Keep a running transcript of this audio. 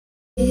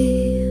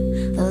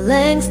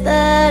lengths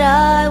that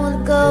I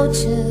would go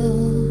to,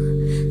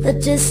 the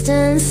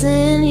distance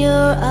in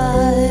your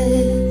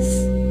eyes.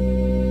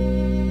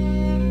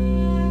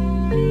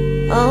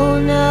 Oh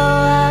no,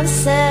 I've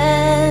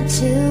said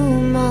too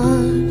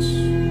much.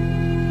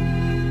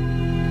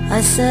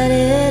 I set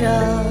it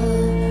up.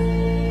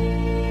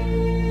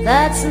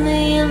 That's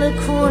me in the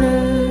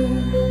corner.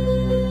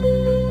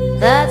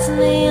 That's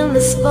me in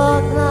the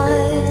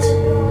spotlight,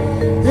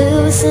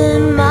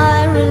 losing my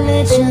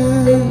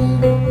religion,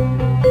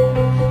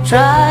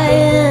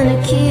 trying to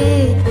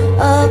keep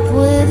up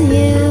with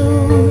you,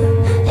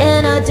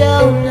 and I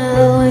don't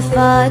know if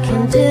I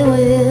can do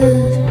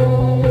it.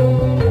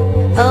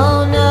 Oh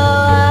no,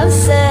 I've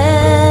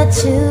said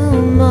too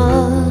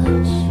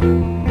much.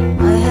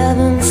 I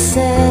haven't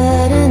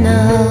said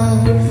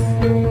enough.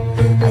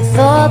 I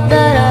thought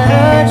that I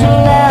heard you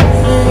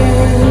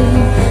laughing.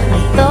 I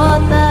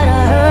thought that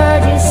I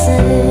heard you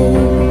sing.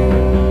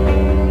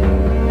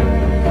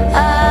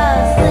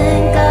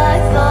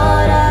 I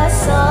thought I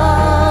saw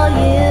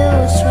you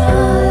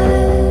try.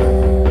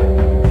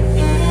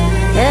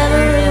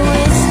 Every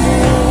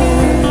whisper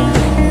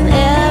and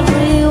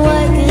every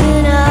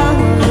waking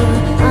hour,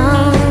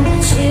 I'm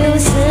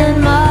choosing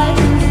my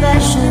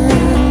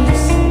confessions,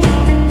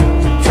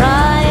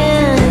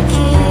 trying to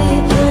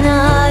keep an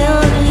eye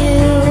on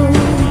you,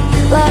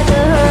 like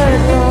a herd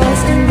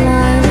lost and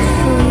blinded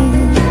fool.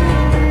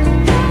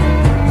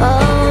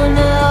 Oh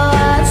no,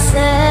 I've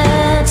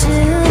said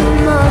too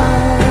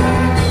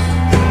much.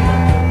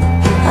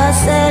 I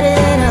set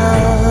it up.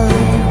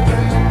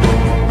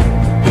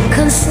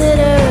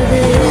 Consider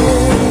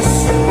this,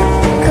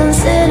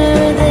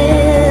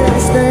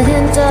 the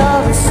hint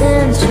of a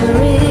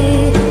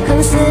century.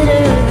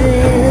 Consider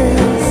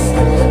this,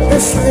 the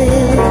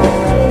slip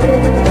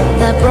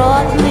that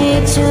brought me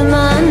to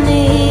my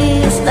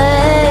knees,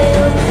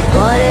 babe.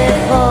 What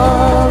if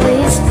all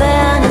these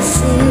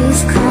fantasies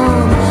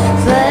come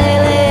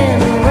flailing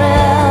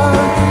around?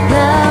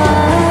 Now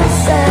I've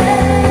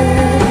said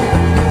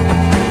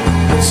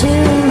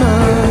too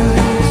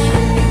much.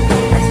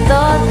 I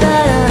thought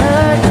that I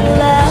heard you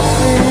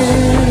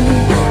laughing.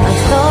 I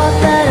thought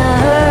that I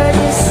heard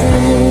you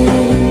sing.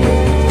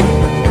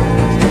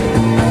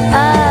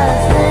 I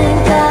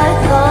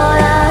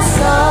thought I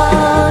saw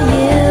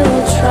you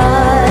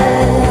try.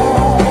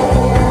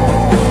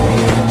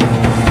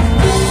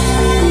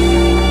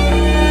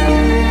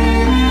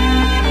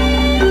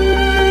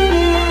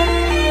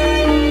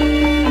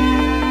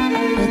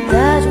 But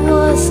that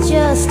was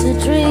just a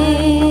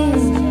dream.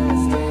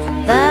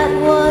 That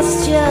was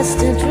just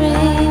a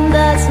dream.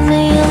 That's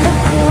me in the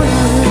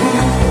corner.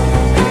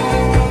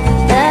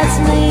 That's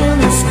me in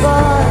the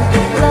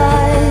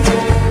spotlight,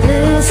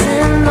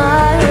 losing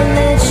my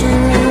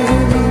religion,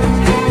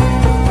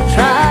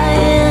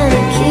 trying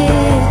to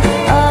keep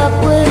up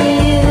with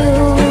you,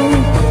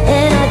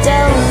 and I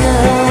don't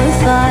know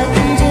if I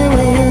can do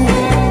it.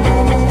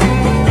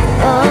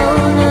 Oh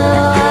no,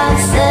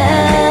 I've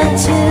said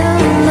too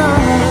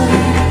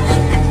much.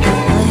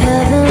 I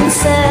haven't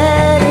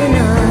said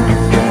enough.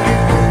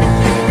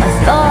 I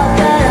thought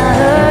that I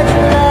heard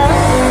you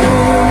laughing.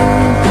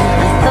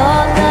 I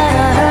thought that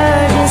I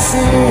heard you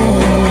sing.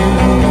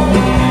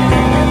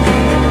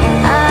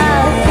 I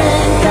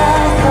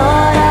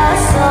thought I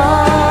saw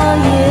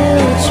you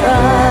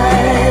try.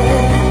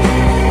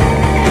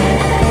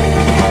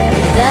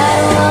 That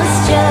was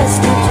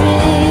just a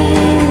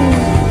dream.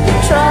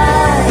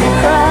 Try to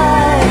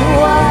cry,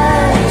 why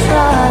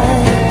try?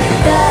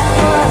 That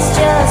was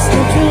just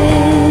a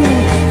dream,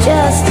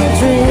 just a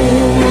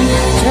dream,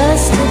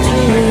 just a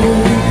dream.